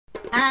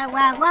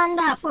Our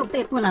wonderful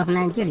people of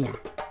Nigeria.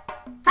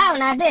 How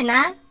are they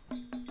now?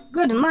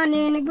 Good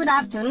morning, good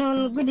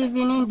afternoon, good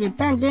evening,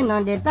 depending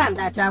on the time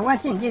that you are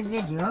watching this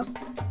video.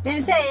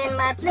 They say in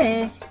my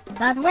place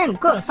that when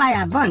coal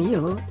fire burn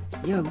you,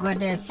 you go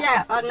to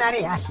fear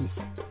ordinary ashes.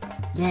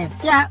 The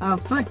fear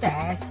of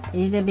protest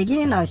is the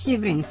beginning of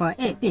shivering for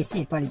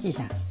APC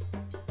politicians.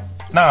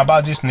 Now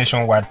about this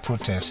nationwide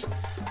protest,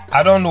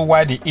 I don't know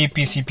why the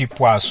APC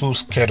people are so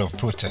scared of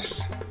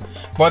protests.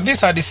 But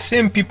these are the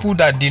same people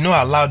that did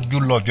not allow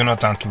Goodluck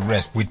Jonathan to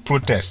rest with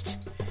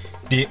protest.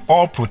 They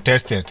all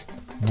protested.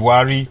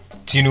 Buhari,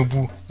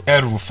 Tinubu,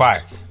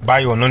 El-Rufai,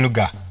 Bayo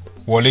Onanuga,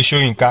 Wole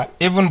Soyinka,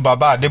 even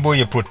Baba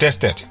Adeboye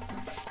protested.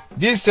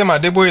 This same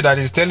Adeboye that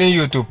is telling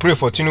you to pray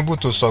for Tinubu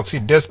to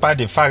succeed despite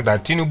the fact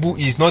that Tinubu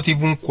is not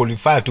even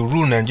qualified to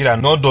rule Nigeria,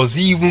 nor does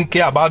he even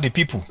care about the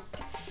people.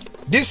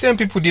 These same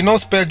people did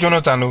not spare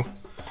Jonathan,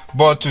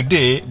 but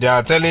today they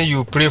are telling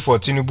you pray for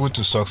Tinubu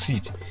to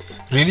succeed.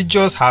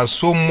 Religious has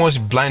so much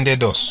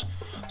blinded us.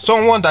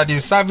 Someone that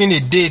is serving a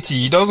deity,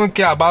 he doesn't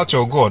care about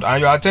your God,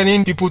 and you are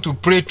telling people to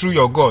pray through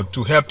your God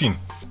to help him.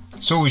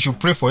 So we should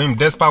pray for him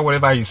despite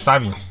whatever he's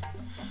serving.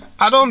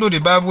 I don't know the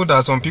Bible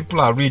that some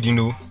people are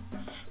reading,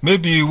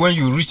 Maybe when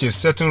you reach a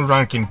certain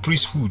rank in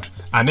priesthood,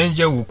 an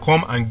angel will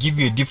come and give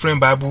you a different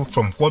Bible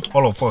from what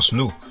all of us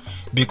know.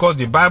 Because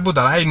the Bible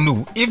that I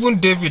know, even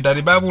David, that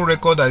the Bible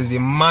record that is a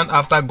man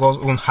after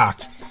God's own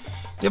heart.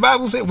 The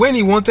Bible says when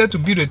he wanted to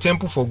build a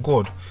temple for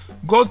God,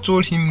 God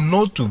told him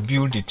not to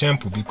build the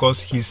temple because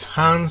his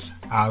hands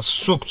are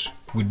soaked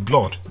with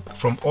blood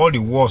from all the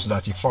wars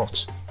that he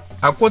fought.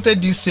 I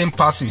quoted this same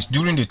passage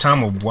during the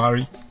time of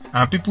Buhari,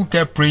 and people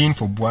kept praying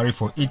for Buhari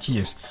for 8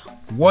 years.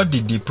 What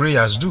did the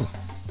prayers do?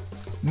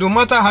 No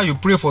matter how you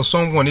pray for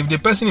someone, if the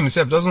person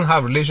himself doesn't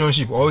have a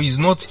relationship or his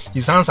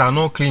hands are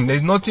not clean, there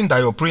is nothing that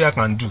your prayer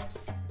can do.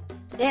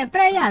 The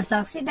prayer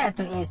succeeded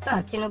to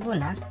install Tinubu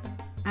now,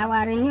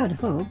 our renewed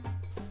hope.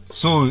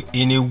 So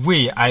in a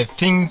way, I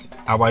think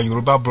our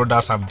Yoruba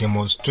brothers have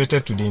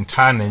demonstrated to the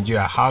entire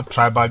Nigeria how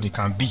tribal they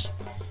can be.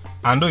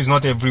 And though it's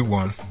not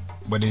everyone,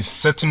 but a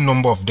certain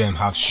number of them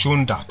have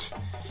shown that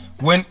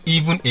when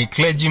even a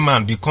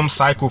clergyman becomes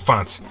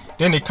sycophant,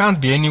 then it can't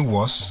be any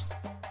worse.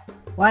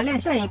 Wole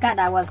Soyinka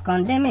that was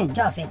condemning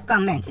just a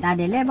comment that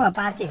the Labour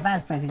Party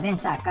vice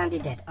presidential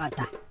candidate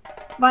uttered.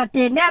 But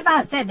he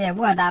never said a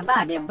word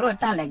about the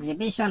brutal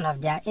exhibition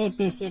of their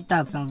APC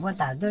thugs on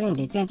voters during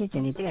the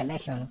 2023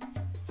 election.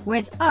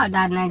 With all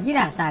that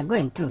Nigerians are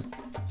going through,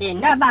 he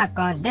never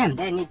condemned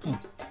anything.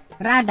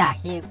 Rather,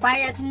 he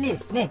quietly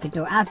sneaked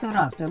to Aso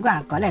Rock to go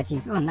and collect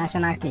his own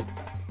national cake.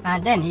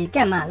 And then he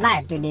came and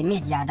lied to the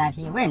media that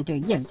he went to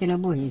give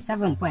Tinubu his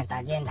 7-point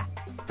agenda.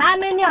 How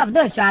many of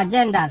those your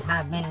agendas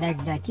have been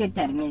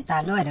executed,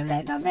 Mr. Lloyd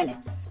Redovele?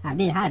 Have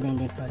been heard in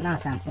the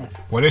pronounce himself?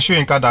 Wole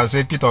Soyinka that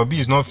said Peter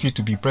Obi is not fit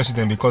to be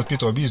president because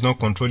Peter Obi is not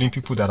controlling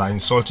people that are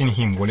insulting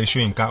him, Wole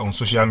Soyinka, on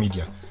social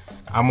media.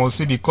 I must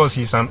say because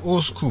he's an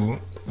old school,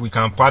 we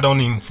can pardon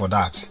him for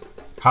that.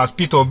 Has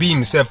Peter Obi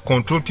himself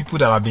controlled people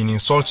that have been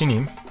insulting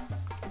him?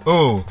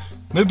 Oh,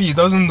 maybe he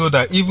doesn't know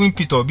that even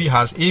Peter Obi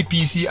has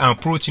APC and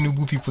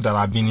pro-Tinubu people that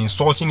have been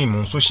insulting him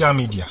on social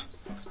media.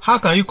 How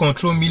can you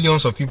control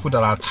millions of people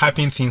that are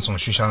typing things on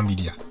social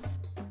media?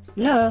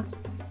 No,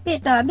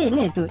 Peter Obi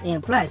needs to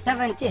employ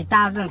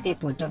 70,000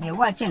 people to be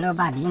watching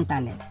over the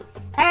internet.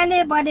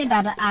 Anybody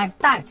that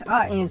attacks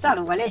or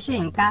insults Wole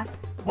Soyinka,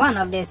 one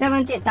of the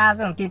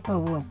 70,000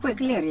 people will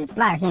quickly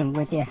reply him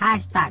with a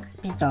hashtag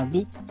Peter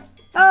Obi.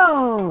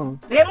 Oh,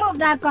 remove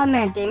that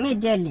comment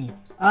immediately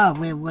or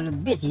we will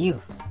beat you.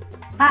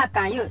 How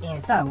can you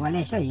insult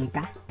Wole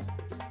Soyinka?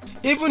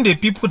 Even the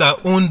people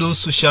that own those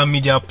social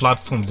media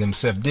platforms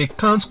themselves, they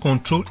can't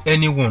control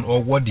anyone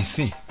or what they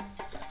say.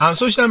 And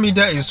social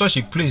media is such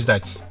a place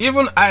that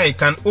even I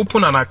can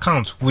open an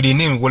account with the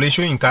name Wole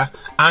Soyinka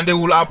and they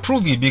will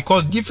approve it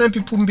because different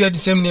people bear the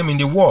same name in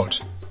the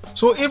world.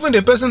 So even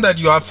the person that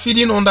you are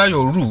feeding under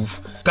your roof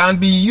can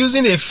be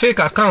using a fake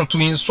account to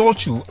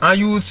insult you and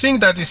you will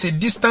think that it's a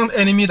distant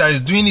enemy that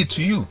is doing it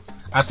to you.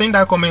 I think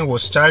that comment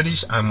was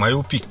childish and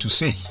myopic to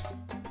say.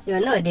 You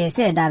know, they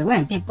say that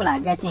when people are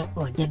getting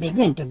old, they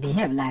begin to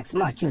behave like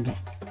small children.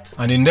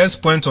 And the next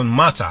point on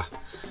matter,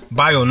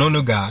 Bayo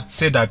Onanuga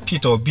said that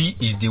Peter Obi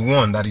is the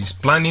one that is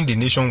planning the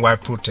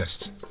nationwide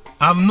protest.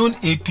 I've known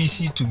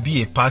APC to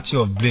be a party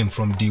of blame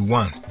from day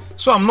one,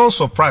 so I'm not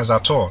surprised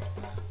at all.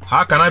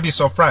 How can I be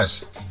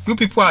surprised? You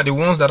people are the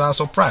ones that are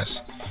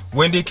surprised.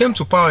 When they came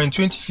to power in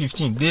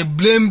 2015, they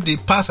blamed the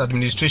past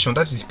administration,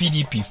 that is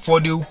PDP, for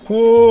the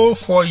whole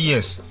 4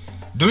 years.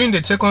 During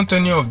the second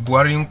tenure of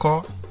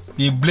Buhari,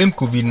 they blamed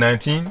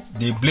COVID-19,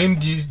 they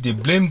blamed this, they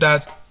blamed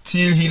that.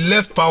 Till he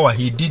left power,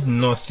 he did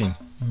nothing.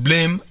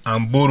 Blame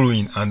and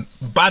borrowing and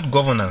bad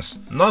governance,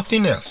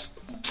 nothing else.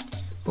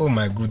 Oh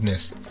my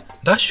goodness.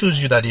 That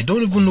shows you that they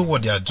don't even know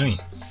what they are doing.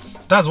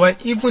 That's why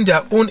even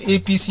their own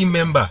APC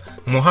member,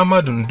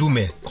 Muhammad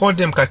Ndume, called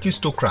them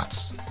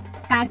kakistocrats.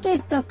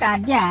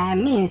 Kakistocrat there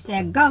means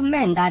a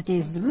government that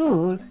is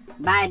ruled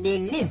by the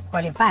least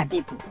qualified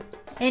people.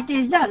 It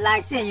is just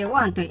like say you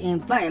want to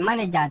employ a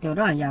manager to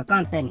run your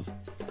company.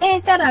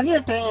 Instead of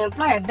you to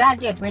employ a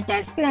graduate with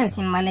experience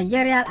in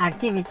managerial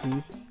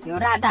activities, you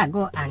rather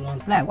go and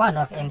employ one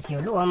of MC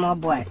Oluomo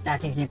boys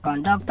that is a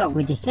conductor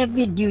with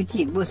heavy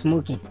duty bush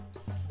smoking.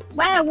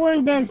 Why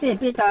won't they say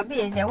Peter Obi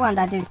is the one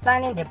that is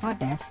planning the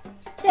protest?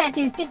 Sure, it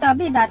is Peter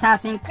Obi that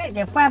has increased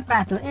the fuel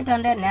price to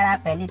 800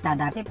 naira per litre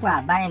that people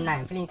are buying now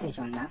in filling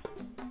station now.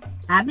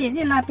 Abi, is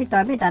it not Peter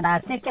Obi that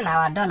has taken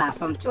our dollar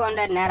from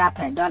 200 naira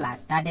per dollar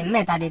that they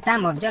met at the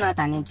time of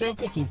Jonathan in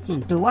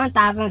 2015 to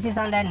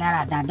 1,600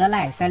 naira that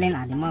dollar is selling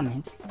at the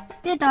moment?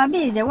 Peter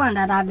Obi is the one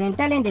that has been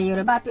telling the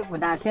Yoruba people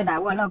that said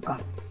that will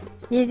come.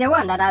 He is the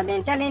one that has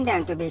been telling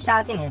them to be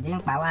shouting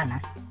Ebin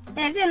Pawana.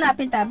 Is it not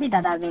Peter Obi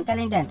that has been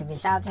telling them to be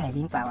shouting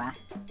Ebin Pawa?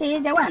 He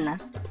is the one now.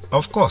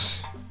 Of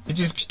course. It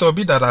is Peter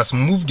Obi that has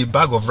moved the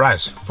bag of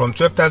rice from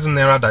 12,000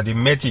 naira that they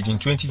met it in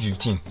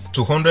 2015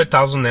 to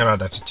 100,000 naira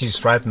that it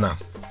is right now.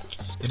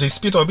 It is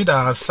Peter Obi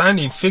that has signed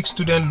a fake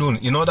student loan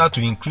in order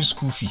to increase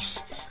school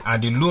fees,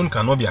 and the loan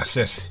cannot be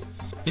accessed.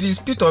 It is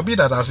Peter Obi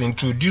that has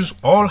introduced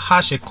all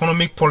harsh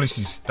economic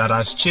policies that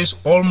has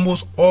chased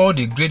almost all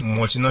the great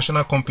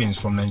multinational companies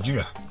from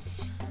Nigeria.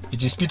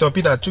 It is Peter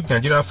Obi that took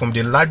Nigeria from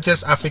the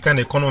largest African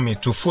economy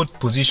to 4th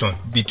position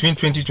between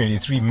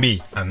 2023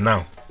 May and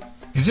now.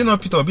 Is it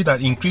not Peter Obi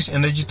that increased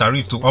energy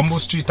tariff to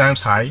almost 3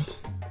 times high?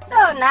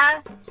 No,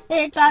 now.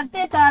 It was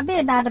Peter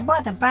Obi that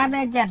bought a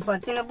private jet for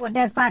Tinubu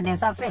despite the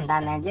suffering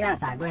that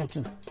Nigerians are going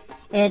through.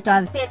 It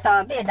was Peter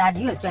Obi that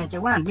used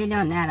 21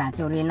 billion naira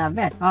to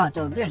renovate or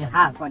to build a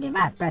house for the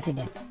vice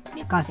president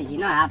because he did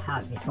not have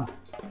house before.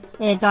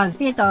 It was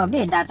Peter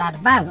Obi that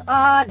advised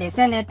all the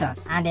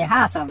senators and the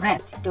House of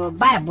Reps to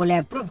buy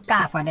bulletproof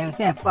car for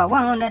themselves for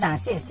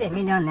 160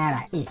 million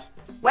naira each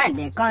when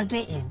the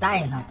country is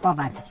dying of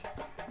poverty.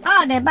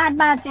 All the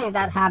bad things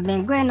that have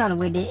been going on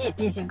with the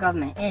APC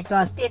government, it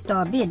was Peter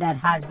Obi that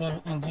has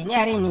been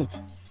engineering it.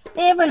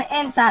 Even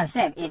NSAS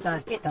said it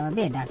was Peter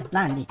Obi that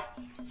planned it.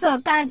 So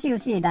can't you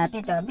see that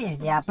Peter Obi is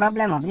the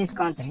problem of this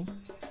country?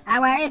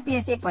 Our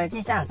APC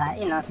politicians are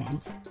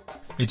innocent.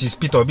 It is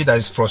Peter Obi that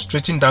is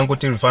frustrating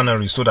Dangote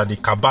refinery so that the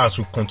cabals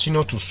will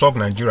continue to suck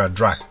Nigeria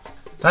dry.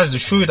 That is to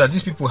show you that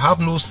these people have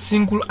no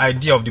single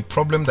idea of the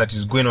problem that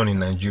is going on in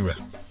Nigeria.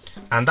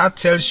 And that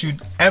tells you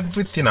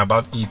everything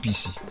about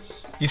APC.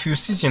 If you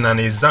sit in an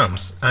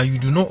exams and you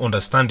do not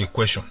understand the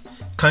question,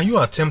 can you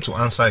attempt to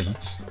answer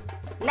it?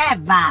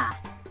 Never!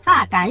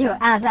 How can you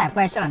answer a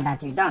question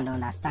that you don't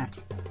understand?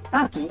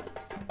 Okay,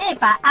 if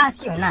I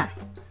ask you now,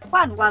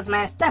 what was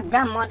my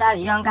step-grandmother's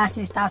younger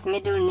sister's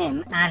middle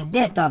name and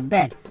date of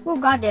birth who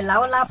got the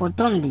Laola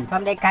Fotonli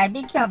from the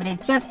Kaibiki of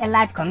the 12th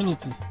Elite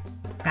community?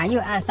 Can you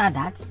answer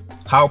that?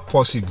 How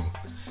possible?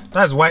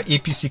 That's why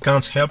APC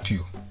can't help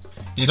you.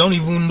 They don't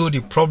even know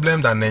the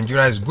problem that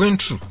Nigeria is going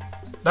through.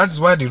 That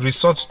is why they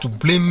resort to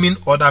blaming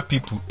other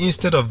people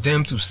instead of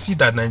them to see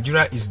that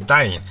Nigeria is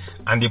dying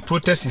and the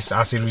protest is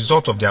as a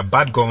result of their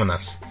bad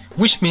governance.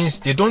 Which means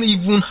they don't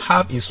even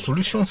have a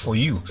solution for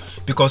you,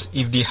 because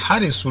if they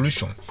had a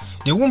solution,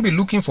 they won't be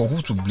looking for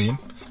who to blame.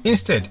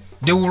 Instead,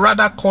 they will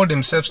rather call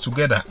themselves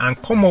together and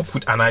come up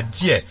with an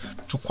idea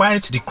to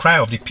quiet the cry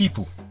of the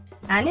people.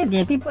 And if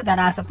the people that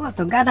are supposed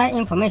to gather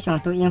information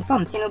to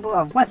inform Tinubu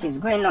of what is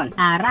going on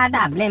are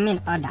rather blaming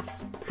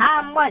others,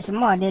 how much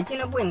more the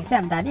Tinubu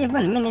himself that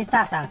even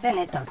ministers and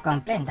senators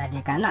complain that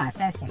they cannot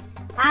access him?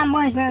 How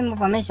much more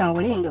information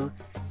will he know?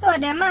 So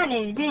the man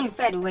is being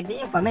fed with the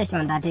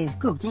information that is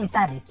cooked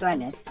inside his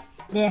toilet.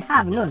 They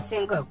have no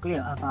single clue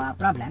of our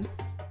problem.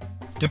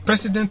 The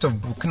president of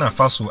Burkina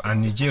Faso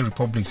and Niger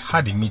Republic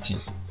had a meeting.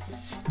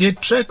 They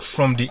trekked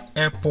from the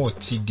airport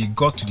till they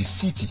got to the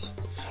city.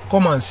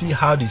 Come and see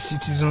how the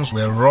citizens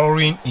were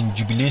roaring in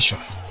jubilation.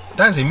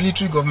 That's a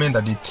military government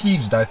that the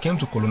thieves that came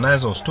to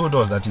colonize us told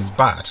us that is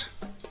bad.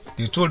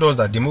 They told us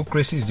that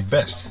democracy is the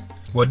best.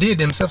 But they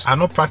themselves are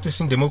not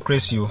practicing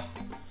democracy.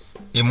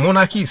 A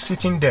monarchy is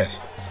sitting there.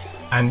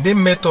 And they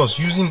met us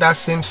using that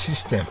same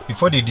system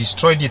before they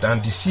destroyed it and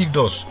deceived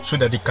us so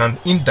that they can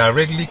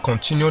indirectly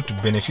continue to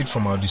benefit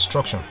from our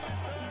destruction.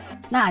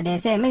 Now they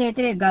say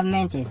military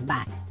government is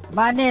bad.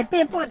 But the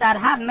people that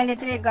have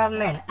military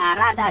government are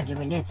rather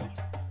jubilating.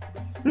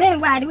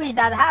 Meanwhile, we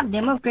that have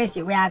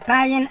democracy, we are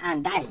crying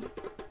and dying.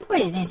 Who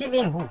is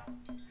deceiving who?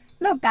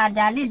 Look at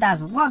their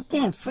leaders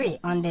walking free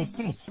on the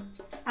streets.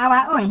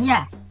 Our own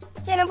here,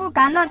 Tinubu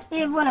cannot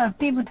even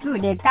peep through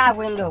the car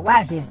window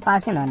while he is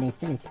passing on the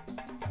street.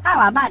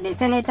 How about the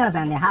senators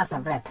and the House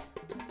of Reps?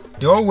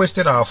 They all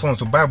wasted our funds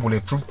to buy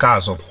bulletproof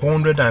cars of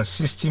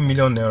 160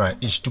 million naira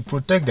each to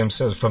protect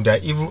themselves from their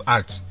evil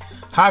acts.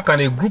 How can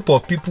a group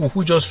of people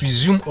who just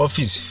resumed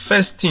office,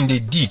 first thing they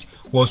did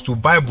was to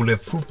buy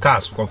bulletproof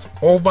cars of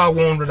over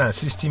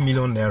 160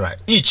 million naira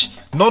each,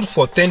 not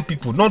for 10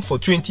 people, not for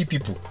 20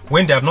 people,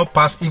 when they have not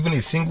passed even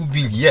a single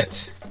bill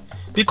yet?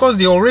 Because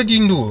they already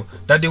know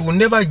that they will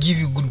never give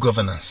you good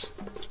governance.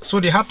 So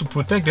they have to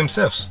protect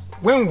themselves.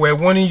 When we're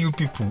warning you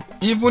people,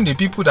 even the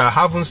people that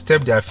haven't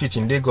stepped their feet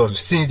in Lagos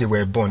since they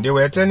were born, they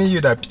were telling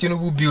you that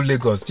Tinubu built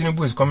Lagos,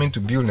 Tinubu is coming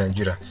to build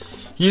Nigeria.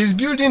 He is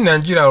building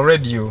Nigeria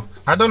already.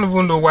 I don't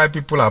even know why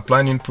people are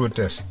planning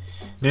protests.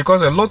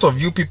 Because a lot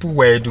of you people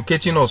were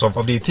educating us of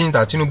the things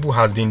that Tinubu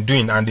has been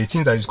doing and the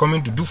things that he's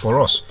coming to do for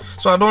us.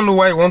 So I don't know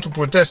why you want to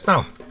protest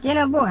now.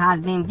 Tinubu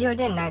has been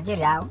building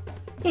Nigeria.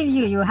 If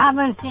you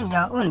haven't seen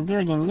your own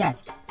building yet,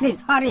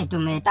 please hurry to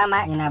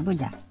Maitama in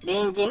Abuja. The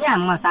engineer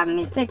must have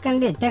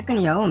mistakenly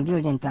taken your own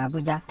building to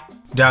Abuja.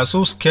 They are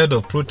so scared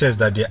of protest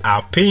that they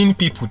are paying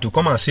people to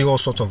come and say all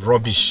sorts of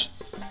rubbish.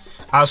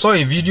 I saw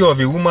a video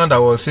of a woman that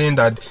was saying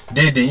that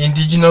the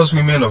indigenous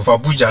women of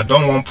Abuja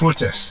don't want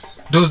protests.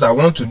 Those that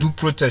want to do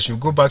protest should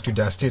go back to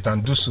their state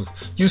and do so.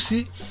 You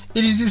see,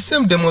 it is the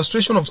same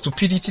demonstration of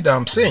stupidity that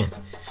I'm saying.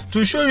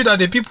 To show you that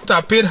the people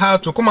that paid her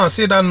to come and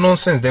say that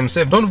nonsense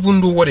themselves don't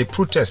even know what a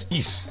protest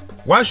is.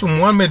 Why should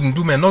Mohammed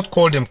Ndume not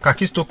call them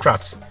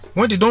kakistocrats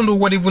when they don't know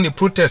what even a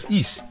protest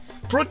is?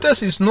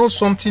 Protest is not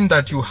something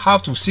that you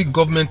have to seek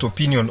government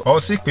opinion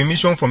or seek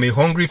permission from a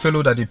hungry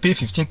fellow that they pay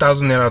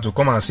 15,000 naira to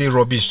come and say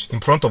rubbish in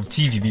front of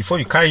TV before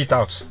you carry it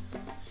out.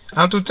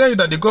 And to tell you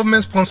that the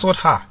government sponsored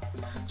her,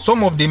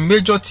 some of the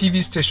major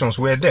TV stations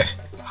were there.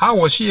 How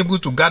was she able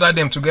to gather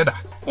them together?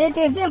 It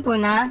is simple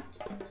now.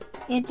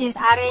 It is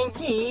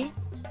RNG.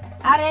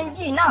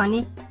 RNG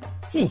now.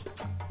 See,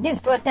 this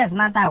protest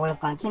matter will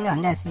continue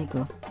next week.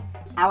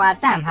 Our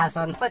time has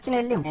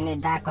unfortunately in a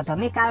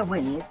dichotomical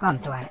way come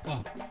to an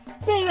end.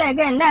 See you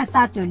again next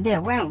Saturday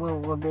when we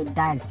will be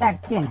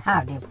dissecting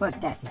how the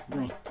protest is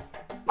going.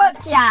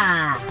 But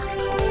yeah!